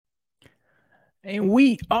And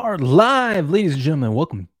we are live, ladies and gentlemen.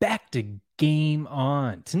 Welcome back to Game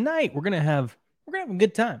On. Tonight we're gonna have a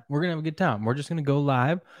good time. We're just gonna go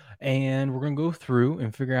live and we're gonna go through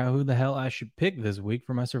and figure out who the hell I should pick this week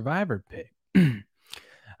for my Survivor pick.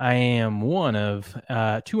 I am one of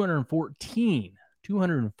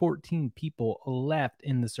 214 people left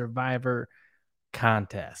in the Survivor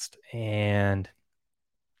contest, and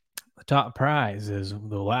the top prize is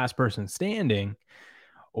the last person standing,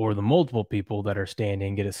 or the multiple people that are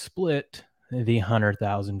standing get a split the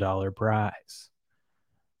 $100,000 prize.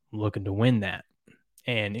 I'm looking to win that.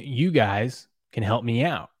 And you guys can help me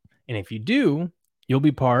out. And if you do, you'll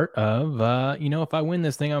be part of, if I win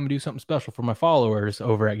this thing, I'm going to do something special for my followers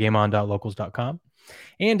over at gameon.locals.com.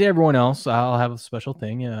 And to everyone else, I'll have a special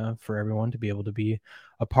thing for everyone to be able to be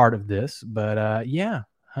a part of this. But yeah,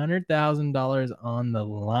 $100,000 on the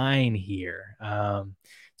line here.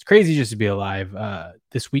 It's crazy just to be alive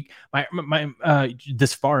this week. My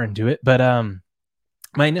this far into it, but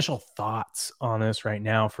my initial thoughts on this right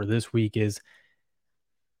now for this week is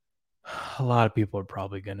a lot of people are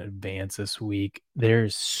probably going to advance this week.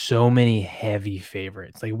 There's so many heavy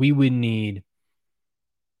favorites. Like, we would need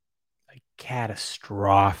like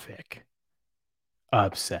catastrophic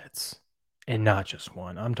upsets, and not just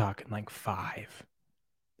one. I'm talking like five.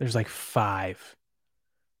 There's like five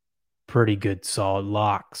pretty good solid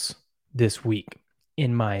locks this week,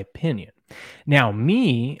 in my opinion. Now, I'm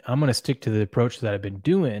going to stick to the approach that I've been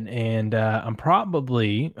doing, and I'm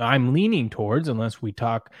leaning towards, unless we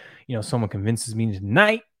talk, someone convinces me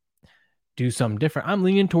tonight, do something different. I'm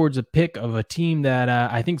leaning towards a pick of a team that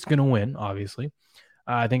I think is going to win, obviously.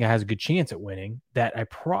 I think it has a good chance at winning, that I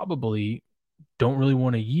probably don't really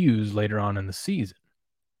want to use later on in the season,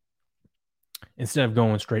 instead of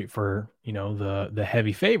going straight for, the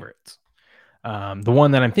heavy favorites. The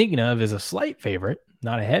one that I'm thinking of is a slight favorite,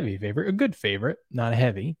 not a heavy favorite, a good favorite, not a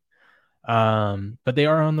heavy. But they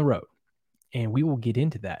are on the road, and we will get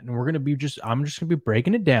into that. And I'm just going to be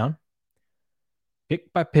breaking it down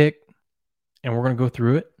pick by pick, and we're going to go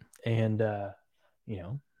through it. And,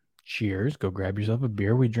 cheers. Go grab yourself a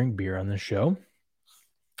beer. We drink beer on this show.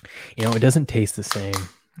 It doesn't taste the same.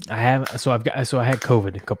 I had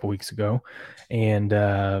COVID a couple weeks ago, and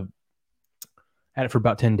had it for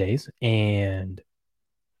about 10 days, and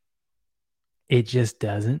it just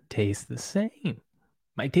doesn't taste the same.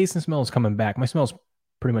 My taste and smell is coming back. My smell's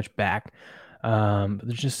pretty much back. But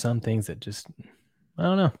there's just some things that just, I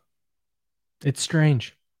don't know. It's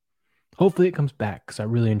strange. Hopefully it comes back, because I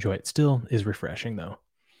really enjoy it. Still is refreshing, though.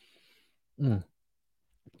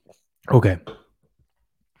 Okay.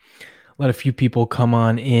 Let a few people come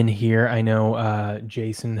on in here. I know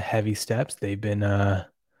Jason Heavy Steps.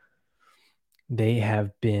 They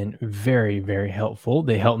have been very, very helpful.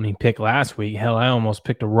 They helped me pick last week. Hell, I almost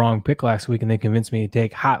picked a wrong pick last week, and they convinced me to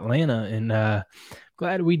take Hotlanta. And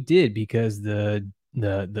glad we did, because the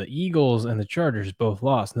Eagles and the Chargers both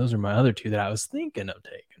lost. And those are my other two that I was thinking of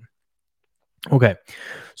taking. Okay,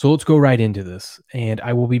 so let's go right into this. And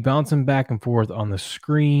I will be bouncing back and forth on the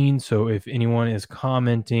screen. So if anyone is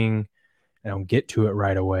commenting, I don't get to it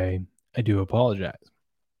right away, I do apologize.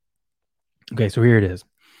 Okay, so here it is.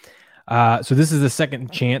 So this is the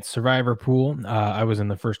second chance Survivor pool. I was in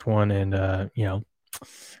the first one, and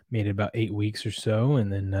made it about 8 weeks or so,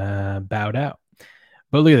 and then bowed out.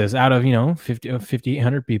 But look at this. Out of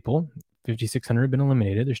 5,800 people, 5,600 have been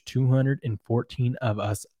eliminated. There's 214 of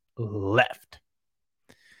us left.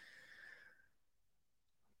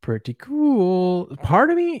 Pretty cool. Part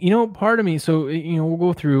of me, so we'll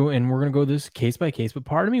go through and we're gonna go this case by case, but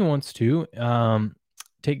part of me wants to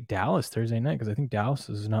take Dallas Thursday night, because I think Dallas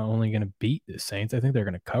is not only going to beat the Saints, I think they're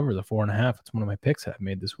going to cover the 4.5. It's one of my picks that I've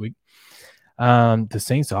made this week. The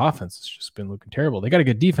Saints offense has just been looking terrible. They got a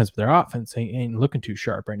good defense, but their offense ain't looking too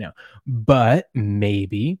sharp right now. But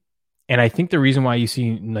maybe, and I think the reason why you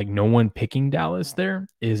see like no one picking Dallas there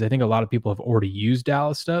is I think a lot of people have already used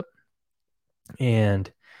Dallas up,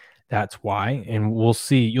 and that's why. And we'll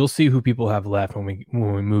see. You'll see who people have left when we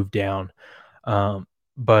move down.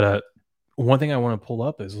 But one thing I want to pull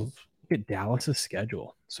up is let's look at Dallas's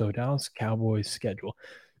schedule. So Dallas Cowboys schedule.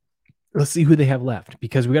 Let's see who they have left,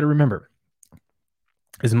 because we got to remember,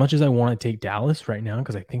 as much as I want to take Dallas right now,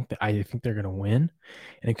 because I think they're going to win,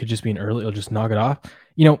 and it could just be an early, it'll just knock it off.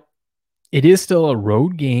 It is still a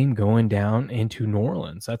road game going down into New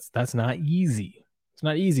Orleans. That's not easy. It's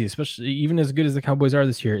not easy, especially even as good as the Cowboys are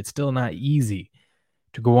this year. It's still not easy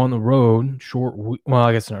to go on the road short week. Well,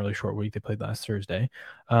 I guess not really short week. They played last Thursday.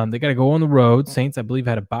 They got to go on the road. Saints, I believe,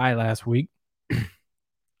 had a bye last week.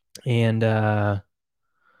 And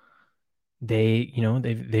they've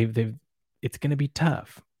it's going to be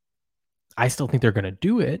tough. I still think they're going to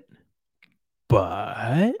do it,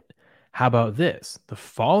 but how about this? The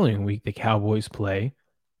following week, the Cowboys play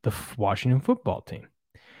the Washington football team.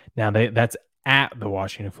 Now that's at the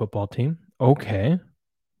Washington football team. Okay,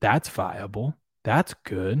 that's viable. That's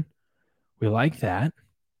good. We like that.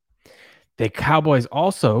 The Cowboys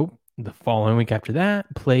also, the following week after that,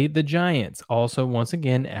 played the Giants. Also, once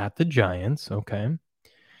again, at the Giants. Okay.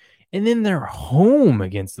 And then they're home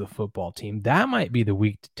against the football team. That might be the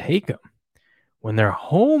week to take them when they're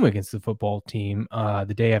home against the football team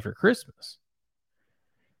the day after Christmas.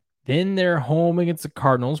 Then they're home against the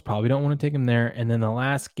Cardinals. Probably don't want to take them there. And then the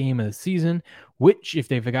last game of the season, which if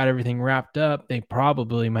they've got everything wrapped up, they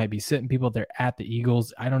probably might be sitting people. They're at the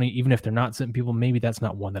Eagles. I don't even if they're not sitting people, maybe that's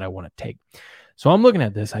not one that I want to take. So I'm looking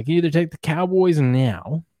at this. I can either take the Cowboys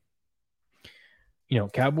now,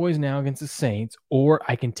 Cowboys now against the Saints, or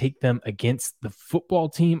I can take them against the football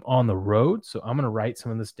team on the road. So I'm going to write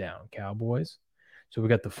some of this down. Cowboys. So we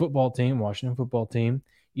got the football team, Washington football team,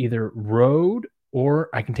 either road or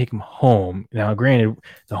I can take them home. Now, granted,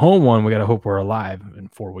 the home one, we got to hope we're alive in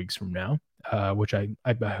 4 weeks from now, which I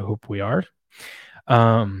hope we are.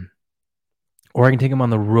 Or I can take them on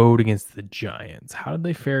the road against the Giants. How did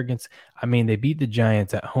they fare against? I mean, they beat the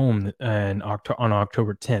Giants at home on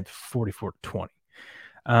October 10th,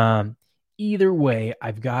 44-20. Either way,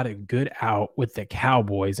 I've got a good out with the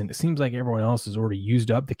Cowboys, and it seems like everyone else has already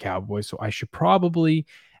used up the Cowboys. So I should probably,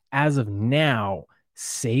 as of now,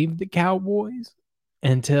 save the Cowboys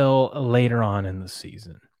until later on in the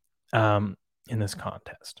season, in this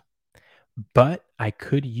contest. But I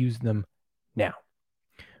could use them now.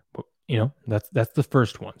 That's the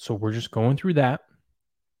first one. So we're just going through that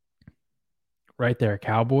right there.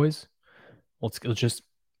 Cowboys. Let's just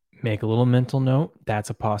make a little mental note. That's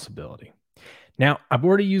a possibility. Now, I've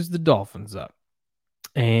already used the Dolphins up,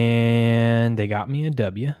 and they got me a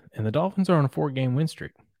W, and the Dolphins are on a 4-game win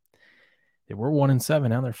streak. They were 1-7.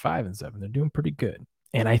 Now they're 5-7. They're doing pretty good.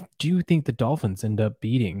 And I do think the Dolphins end up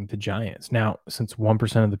beating the Giants. Now, since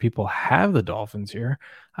 1% of the people have the Dolphins here,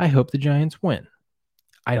 I hope the Giants win.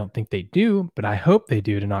 I don't think they do, but I hope they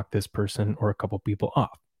do to knock this person or a couple people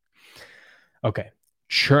off. Okay,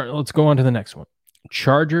 let's go on to the next one.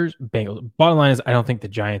 Chargers, Bengals. Bottom line is I don't think the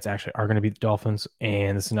Giants actually are going to beat the Dolphins,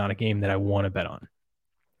 and this is not a game that I want to bet on.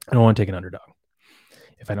 I don't want to take an underdog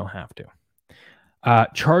if I don't have to.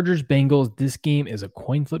 Chargers, Bengals. This game is a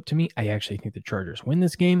coin flip to me. I actually think the Chargers win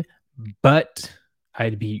this game, but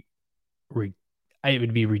it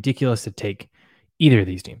would be ridiculous to take either of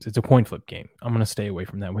these teams. It's a coin flip game. I'm going to stay away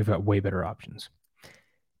from that. We've got way better options.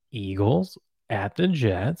 Eagles at the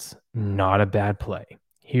Jets, not a bad play.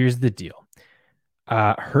 Here's the deal.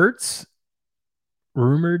 Hurts,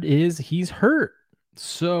 rumored is he's hurt.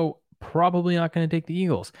 So probably not going to take the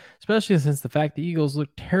Eagles, especially since the fact the Eagles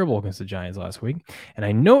looked terrible against the Giants last week. And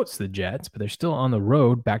I know it's the Jets, but they're still on the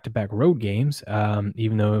road, back-to-back road games,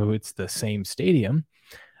 even though it's the same stadium.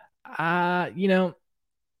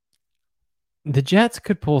 The Jets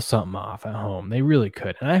could pull something off at home. They really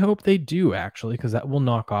could. And I hope they do, actually, because that will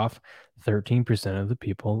knock off 13% of the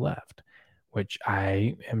people left, which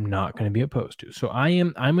I am not going to be opposed to. So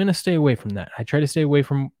I'm going to stay away from that. I try to stay away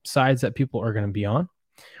from sides that people are going to be on.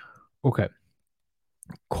 Okay.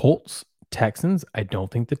 Colts, Texans. I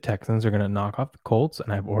don't think the Texans are going to knock off the Colts,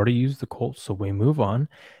 and I've already used the Colts, so we move on.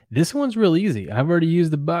 This one's real easy. I've already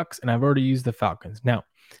used the Bucks, and I've already used the Falcons. Now,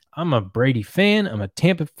 I'm a Brady fan. I'm a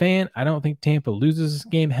Tampa fan. I don't think Tampa loses this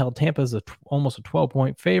game. Hell, Tampa is almost a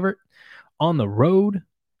 12-point favorite on the road,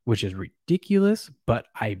 which is ridiculous, but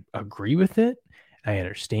I agree with it. I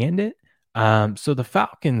understand it. So the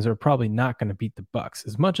Falcons are probably not going to beat the Bucks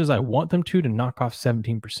as much as I want them to knock off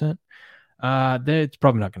 17%. That's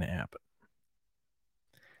probably not going to happen.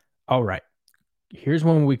 All right. Here's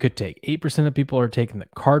one we could take. 8% of people are taking the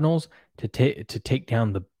Cardinals to take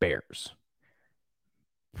down the Bears.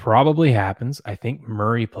 Probably happens. I think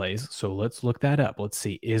Murray plays. So let's look that up. Let's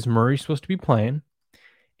see. Is Murray supposed to be playing?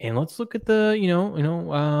 And let's look at the,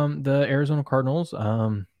 the Arizona Cardinals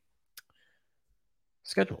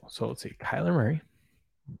schedule. So let's see. Kyler Murray.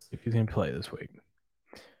 Let's see if he's going to play this week.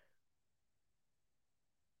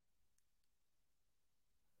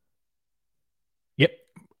 Yep.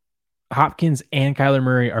 Hopkins and Kyler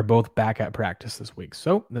Murray are both back at practice this week.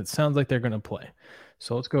 So that sounds like they're going to play.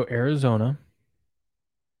 So let's go Arizona.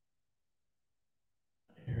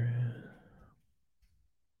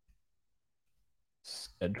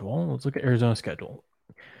 Schedule. Let's look at Arizona's schedule.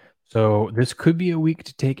 So this could be a week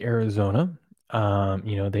to take Arizona.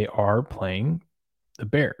 They are playing the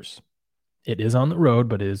Bears. It is on the road,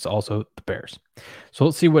 but it is also the Bears. So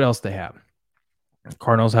let's see what else they have.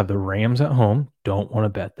 Cardinals have the Rams at home. Don't want to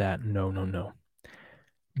bet that. No.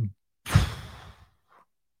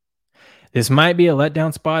 This might be a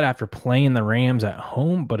letdown spot after playing the Rams at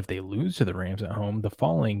home, but if they lose to the Rams at home, the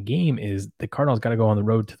following game is the Cardinals got to go on the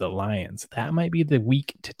road to the Lions. That might be the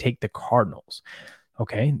week to take the Cardinals.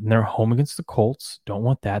 Okay, and they're home against the Colts. Don't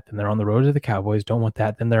want that. Then they're on the road to the Cowboys. Don't want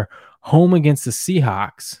that. Then they're home against the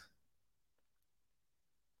Seahawks.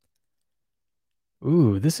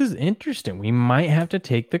 Ooh, this is interesting. We might have to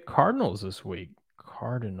take the Cardinals this week.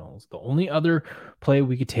 Cardinals. The only other play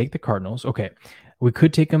we could take the Cardinals. Okay, we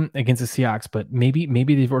could take them against the Seahawks, but maybe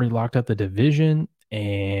they've already locked up the division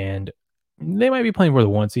and they might be playing for the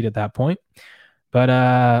 1 seed at that point.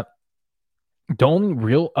 But the only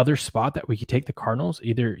real other spot that we could take the Cardinals,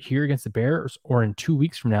 either here against the Bears or in 2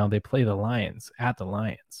 weeks from now, they play the Lions at the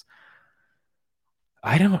Lions.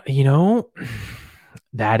 I don't,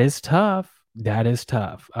 that is tough. That is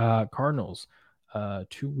tough. Cardinals,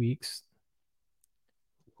 2 weeks,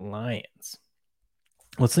 Lions.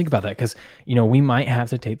 Let's think about that because, we might have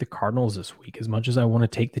to take the Cardinals this week. As much as I want to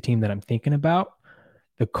take the team that I'm thinking about,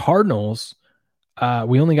 the Cardinals,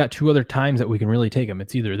 we only got 2 other times that we can really take them.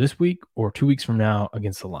 It's either this week or 2 weeks from now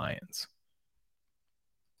against the Lions.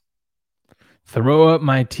 Throw up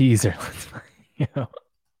my teaser.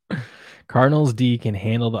 Cardinals D can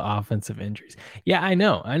handle the offensive injuries. Yeah, I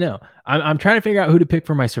know. I'm trying to figure out who to pick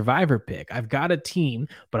for my survivor pick. I've got a team,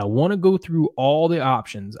 but I want to go through all the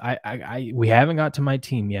options. We haven't got to my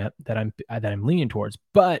team yet that I'm leaning towards,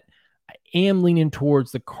 but I am leaning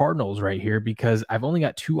towards the Cardinals right here because I've only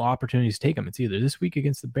got 2 opportunities to take them. It's either this week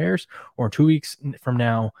against the Bears or 2 weeks from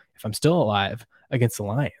now, if I'm still alive, against the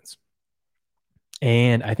Lions.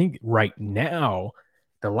 And I think right now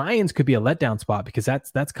the Lions could be a letdown spot because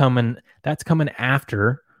that's coming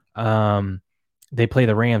after they play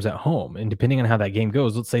the Rams at home. And depending on how that game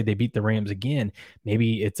goes, let's say they beat the Rams again,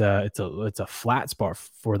 maybe it's a flat spot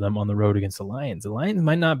for them on the road against the Lions. The Lions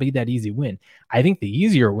might not be that easy win. I think the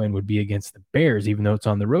easier win would be against the Bears, even though it's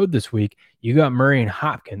on the road this week. You got Murray and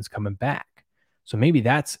Hopkins coming back. So maybe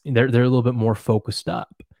they're a little bit more focused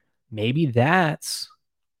up. Maybe that's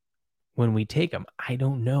when we take them. I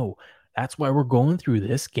don't know. That's why we're going through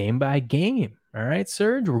this game by game. All right,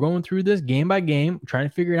 Serge, we're going through this game by game, trying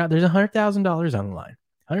to figure it out. There's $100,000 on the line,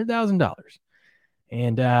 $100,000.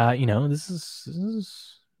 And, this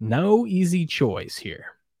is no easy choice here.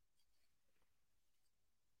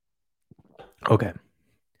 Okay.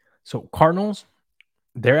 So Cardinals,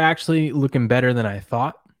 they're actually looking better than I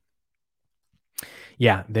thought.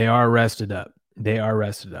 Yeah, they are rested up.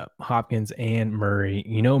 Hopkins and Murray.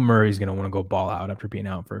 Murray's going to want to go ball out after being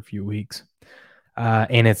out for a few weeks.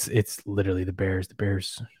 And it's literally the Bears. The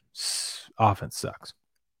Bears offense sucks.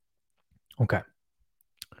 Okay.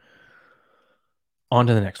 On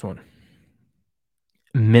to the next one.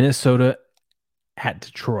 Minnesota at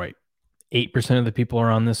Detroit. 8% of the people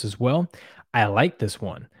are on this as well. I like this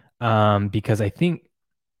one because I think,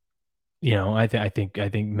 I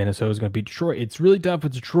think Minnesota is going to beat Detroit. It's really tough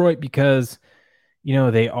with Detroit because,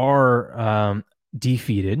 they are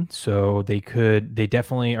defeated, so they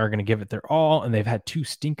definitely are going to give it their all, and they've had 2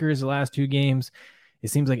 stinkers the last 2 games. It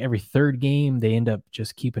seems like every third game they end up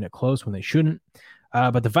just keeping it close when they shouldn't.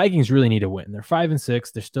 But the Vikings really need to win. They're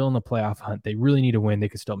 5-6. They're still in the playoff hunt. They really need to win. They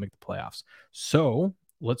could still make the playoffs. So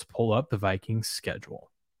let's pull up the Vikings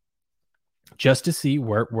schedule just to see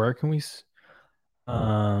where can we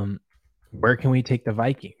take the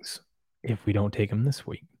Vikings if we don't take them this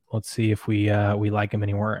week. Let's see if we like them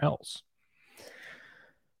anywhere else.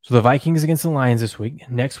 So the Vikings against the Lions this week.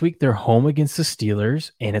 Next week, they're home against the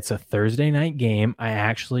Steelers, and it's a Thursday night game. I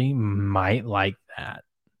actually might like that.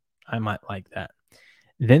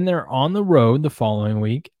 Then they're on the road the following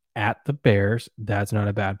week at the Bears. That's not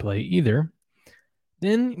a bad play either.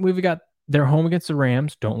 Then they're home against the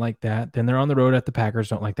Rams. Don't like that. Then they're on the road at the Packers.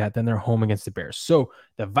 Don't like that. Then they're home against the Bears. So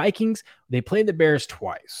the Vikings, they played the Bears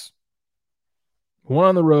twice. One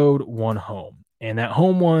on the road, one home. And that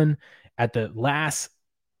home one at the last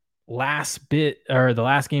bit or the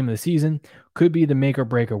last game of the season could be the make or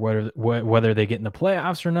break or whether they get in the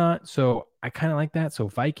playoffs or not. So I kind of like that. So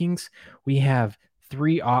Vikings, we have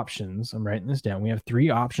 3 options. I'm writing this down. We have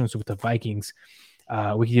 3 options with the Vikings.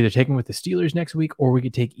 We could either take them with the Steelers next week, or we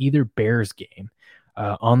could take either Bears game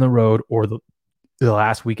on the road or the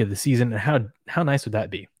last week of the season. And how nice would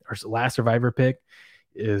that be? Our last survivor pick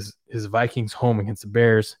is Vikings home against the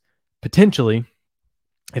Bears. Potentially,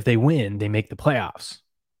 if they win, they make the playoffs.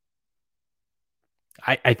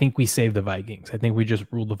 I think we save the Vikings. I think we just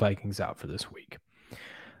ruled the Vikings out for this week.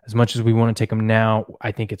 As much as we want to take them now,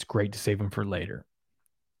 I think it's great to save them for later.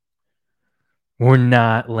 We're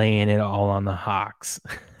not laying it all on the Hawks.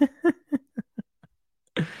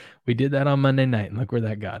 We did that on Monday night, and look where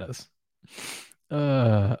that got us.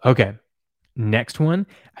 Okay. Next one.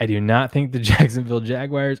 I do not think the Jacksonville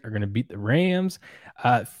Jaguars are going to beat the Rams.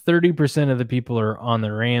 30% of the people are on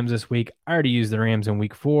the Rams this week. I already used the Rams in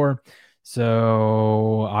week 4.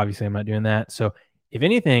 So obviously I'm not doing that. So if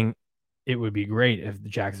anything, it would be great if the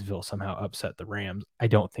Jacksonville somehow upset the Rams. I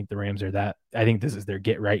don't think the Rams are that. I think this is their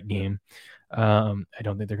get right game. I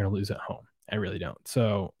don't think they're going to lose at home. I really don't.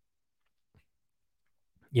 So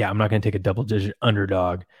yeah, I'm not going to take a double digit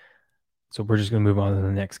underdog. So we're just going to move on to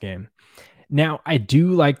the next game. Now, I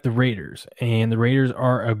do like the Raiders, and the Raiders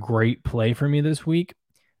are a great play for me this week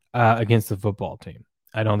against the football team.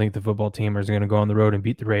 I don't think the football team is going to go on the road and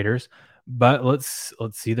beat the Raiders, but let's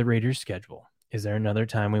see the Raiders schedule. Is there another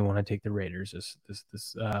time we want to take the Raiders?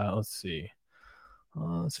 Let's see.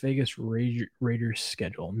 Las Vegas Raiders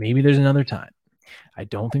schedule. Maybe there's another time. I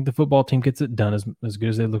don't think the football team gets it done as good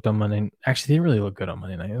as they looked on Monday. Actually, they didn't really look good on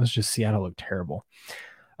Monday night. It was just Seattle looked terrible.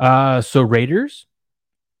 So Raiders,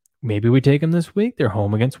 maybe we take them this week. They're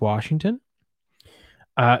home against Washington.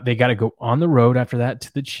 They got to go on the road after that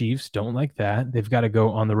to the Chiefs. Don't like that. They've got to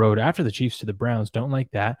go on the road after the Chiefs to the Browns. Don't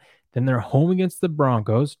like that. Then they're home against the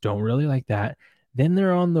Broncos. Don't really like that. Then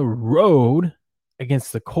they're on the road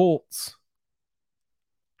against the Colts.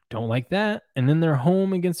 Don't like that. And then they're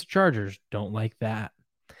home against the Chargers. Don't like that.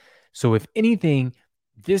 So if anything,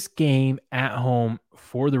 this game at home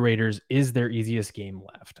for the Raiders is their easiest game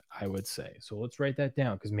left, I would say. So let's write that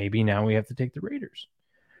down because maybe now we have to take the Raiders.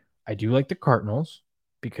 I do like the Cardinals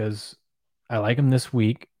because I like them this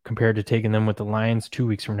week compared to taking them with the Lions 2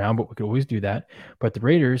 weeks from now, but we could always do that. But the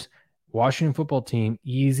Raiders, Washington football team,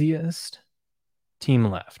 easiest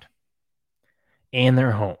team left. And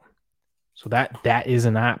they're home. So that is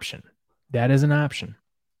an option. That is an option.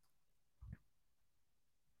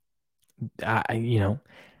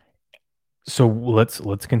 So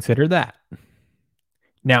let's consider that.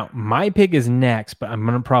 Now, my pick is next, but I'm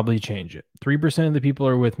going to probably change it. 3% of the people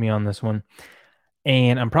are with me on this one,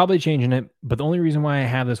 and I'm probably changing it. But the only reason why I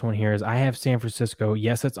have this one here is I have San Francisco.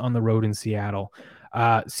 Yes, it's on the road in Seattle.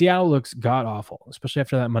 Seattle looks god awful, especially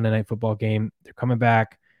after that Monday Night Football game. They're coming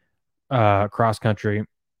back cross country.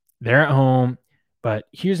 They're at home. But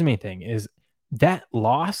here's the main thing is that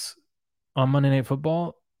loss on Monday Night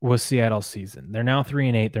Football was Seattle's season. They're now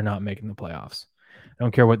 3-8. They're not making the playoffs. I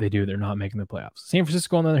don't care what they do. They're not making the playoffs. San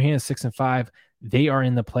Francisco, on the other hand, is 6-5. They are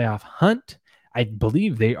in the playoff hunt. I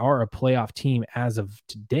believe they are a playoff team as of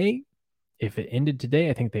today. If it ended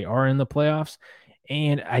today, I think they are in the playoffs.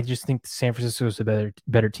 And I just think San Francisco is a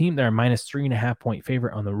better team. They're a minus 3.5 point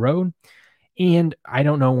favorite on the road. And I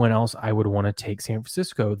don't know when else I would want to take San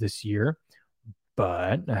Francisco this year,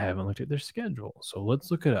 but I haven't looked at their schedule. So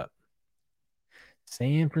let's look it up.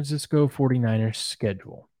 San Francisco 49ers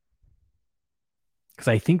schedule. Because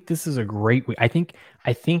I think this is a great week. I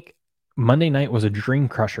think Monday night was a dream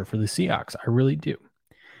crusher for the Seahawks. I really do.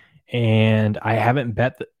 And I haven't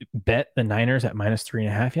bet the Niners at minus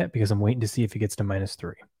 3.5 yet because I'm waiting to see if it gets to minus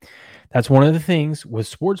 3. That's one of the things with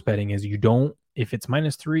sports betting is you don't, if it's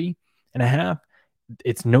minus 3.5,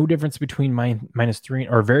 it's no difference between minus 3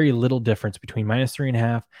 or very little difference between minus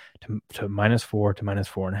 3.5 to minus 4 to minus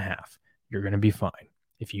 4.5. You're going to be fine.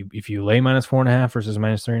 If you lay minus 4.5 versus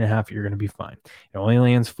minus 3.5, you're going to be fine. It only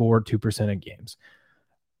lands 2% of games.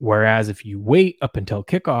 Whereas if you wait up until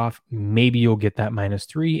kickoff, maybe you'll get that minus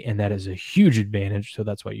 3, and that is a huge advantage. So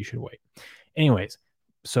that's why you should wait. Anyways,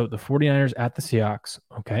 so the 49ers at the Seahawks.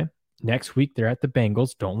 Okay. Next week, they're at the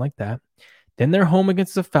Bengals. Don't like that. Then they're home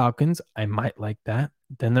against the Falcons. I might like that.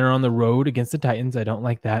 Then they're on the road against the Titans. I don't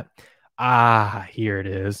like that. Here it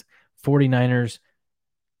is. 49ers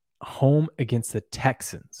home against the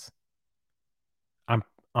Texans. I'm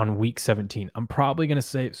on week 17. I'm probably going to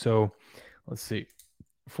say, so let's see.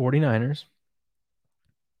 49ers,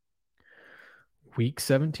 week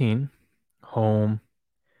 17, home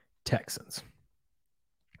Texans.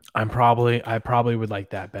 I probably would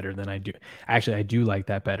like that better than I do. Actually, I do like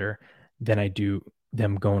that better than I do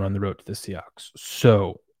them going on the road to the Seahawks.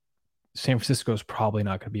 So San Francisco is probably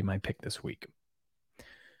not going to be my pick this week.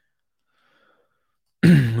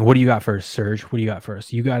 What do you got first, Serge? What do you got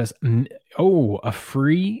first? You got us. A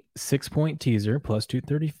free 6-point teaser plus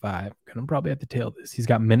 235. Gonna probably have to tail this. He's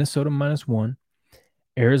got Minnesota minus 1,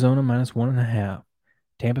 Arizona minus 1.5,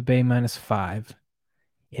 Tampa Bay minus 5,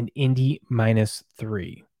 and Indy minus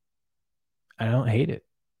 3. I don't hate it.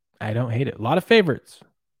 A lot of favorites,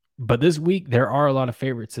 but this week there are a lot of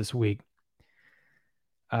favorites this week.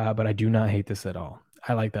 But I do not hate this at all.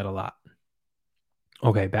 I like that a lot.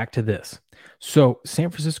 Okay, back to this. So San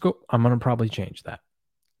Francisco, I'm gonna probably change that.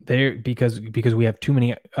 There because we have too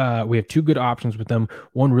many we have two good options with them.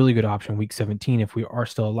 One really good option, week 17. If we are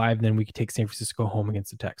still alive, then we could take San Francisco home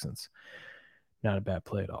against the Texans. Not a bad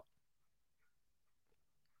play at all.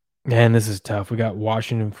 And this is tough. We got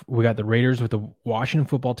Washington. We got the Raiders with the Washington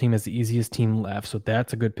football team as the easiest team left. So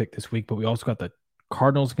that's a good pick this week. But we also got the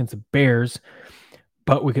Cardinals against the Bears.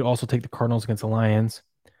 But we could also take the Cardinals against the Lions.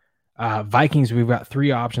 Vikings, we've got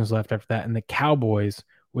three options left after that. And the Cowboys,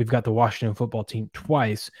 we've got the Washington football team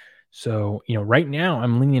twice. So, right now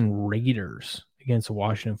I'm leaning Raiders against the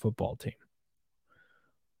Washington football team.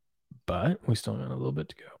 But we still got a little bit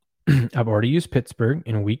to go. I've already used Pittsburgh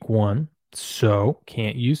in week 1. So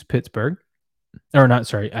can't use Pittsburgh. Or not,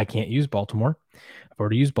 sorry, I can't use Baltimore. I've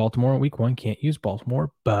already used Baltimore in week 1. Can't use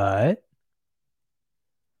Baltimore, but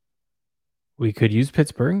we could use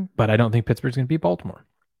Pittsburgh, but I don't think Pittsburgh's going to beat Baltimore.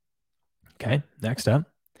 Okay, next up,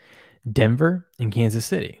 Denver and Kansas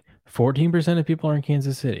City. 14% of people are in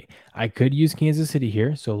Kansas City. I could use Kansas City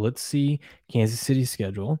here, so let's see Kansas City's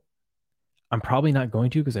schedule. I'm probably not going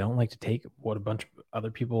to because I don't like to take what a bunch of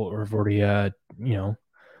other people have already,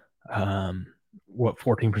 what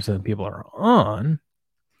 14% of people are on,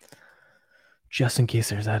 just in case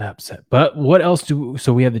there's that upset. But what else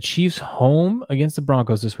so we have the Chiefs home against the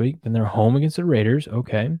Broncos this week. Then they're home against the Raiders.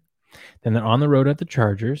 Okay. Then they're on the road at the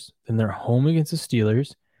Chargers. Then they're home against the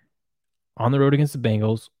Steelers, on the road against the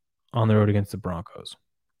Bengals, on the road against the Broncos.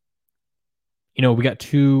 We got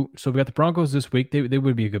two. So we got the Broncos this week. They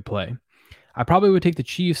would be a good play. I probably would take the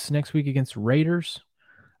Chiefs next week against the Raiders,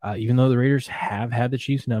 even though the Raiders have had the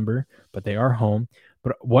Chiefs number, but they are home.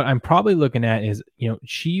 But what I'm probably looking at is,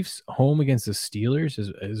 Chiefs home against the Steelers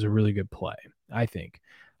is a really good play, I think.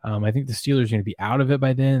 I think the Steelers are going to be out of it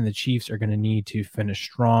by then, and the Chiefs are going to need to finish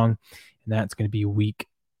strong, and that's going to be week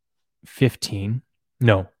 16.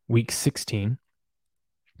 No, week 16.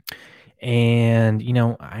 And,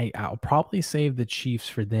 I'll probably save the Chiefs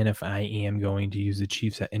for then if I am going to use the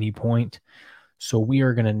Chiefs at any point. So we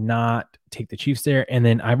are going to not take the Chiefs there. And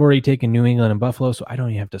then I've already taken New England and Buffalo, so I don't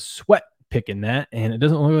even have to sweat picking that. And it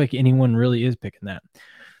doesn't look like anyone really is picking that.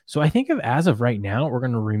 So I think as of right now, we're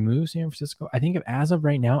going to remove San Francisco. I think as of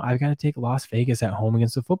right now, I've got to take Las Vegas at home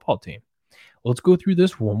against the football team. Let's go through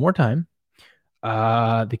this one more time.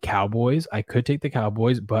 The Cowboys, I could take the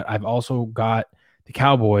Cowboys, but I've also got the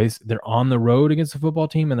Cowboys. They're on the road against the football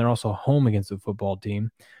team, and they're also home against the football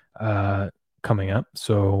team coming up.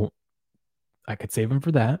 So I could save them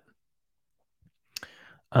for that.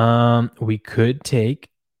 We could take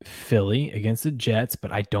Philly against the Jets,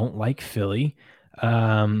 but I don't like Philly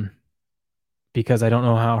because I don't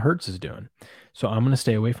know how Hurts is doing. So I'm going to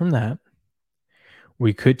stay away from that.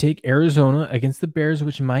 We could take Arizona against the Bears,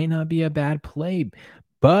 which might not be a bad play.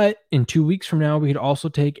 But in 2 weeks from now, we could also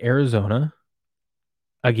take Arizona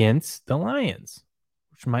against the Lions,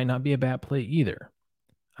 which might not be a bad play either.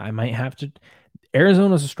 I might have to.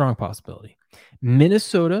 Arizona is a strong possibility.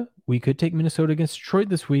 Minnesota, we could take Minnesota against Detroit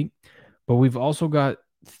this week, but we've also got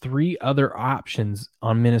 3 other options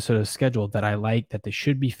on Minnesota's schedule that I like that they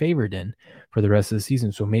should be favored in for the rest of the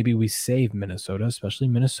season. So maybe we save Minnesota, especially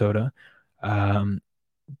Minnesota.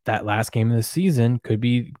 That last game of the season could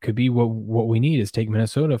be what we need is take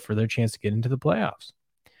Minnesota for their chance to get into the playoffs.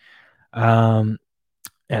 And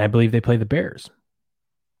I believe they play the Bears.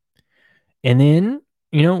 And then,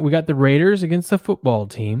 we got the Raiders against the football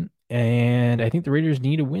team. And I think the Raiders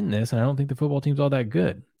need to win this. And I don't think the football team's all that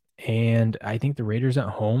good. And I think the Raiders at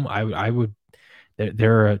home,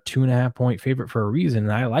 they're a 2.5 point favorite for a reason.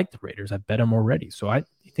 And I like the Raiders. I bet them already. So I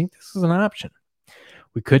think this is an option.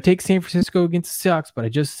 We could take San Francisco against the Seahawks, but I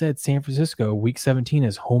just said San Francisco, week 17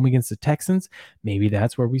 is home against the Texans. Maybe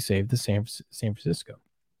that's where we save the San Francisco.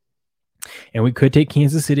 And we could take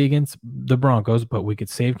Kansas City against the Broncos, but we could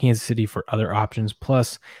save Kansas City for other options.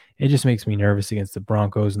 Plus, it just makes me nervous against the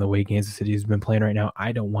Broncos and the way Kansas City has been playing right now.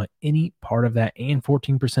 I don't want any part of that. And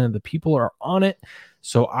 14% of the people are on it.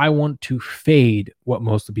 So I want to fade what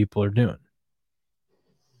most of the people are doing.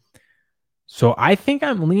 So I think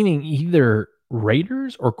I'm leaning either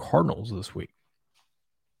Raiders or Cardinals this week.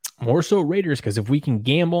 More so Raiders, because if we can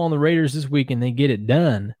gamble on the Raiders this week and they get it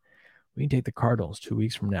done, we can take the Cardinals 2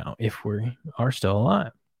 weeks from now if we are still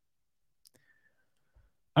alive.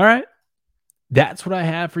 All right. That's what I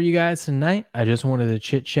have for you guys tonight. I just wanted to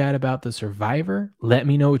chit chat about the Survivor. Let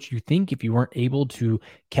me know what you think. If you weren't able to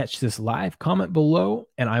catch this live, comment below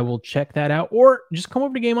and I will check that out. Or just come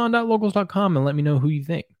over to gameon.locals.com and let me know who you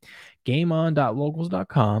think.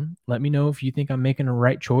 Gameon.locals.com. Let me know if you think I'm making a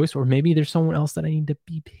right choice or maybe there's someone else that I need to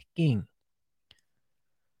be picking.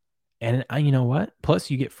 And you know what? Plus,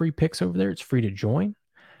 you get free picks over there. It's free to join.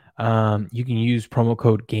 You can use promo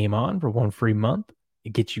code Game On for 1 free month.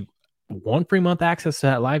 It gets you 1 free month access to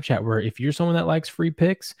that live chat where if you're someone that likes free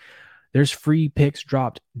picks, there's free picks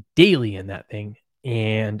dropped daily in that thing,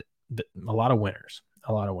 and a lot of winners.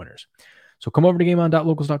 A lot of winners. So come over to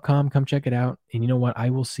gameon.locals.com, come check it out. And you know what? I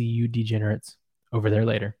will see you degenerates over there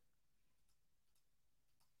later.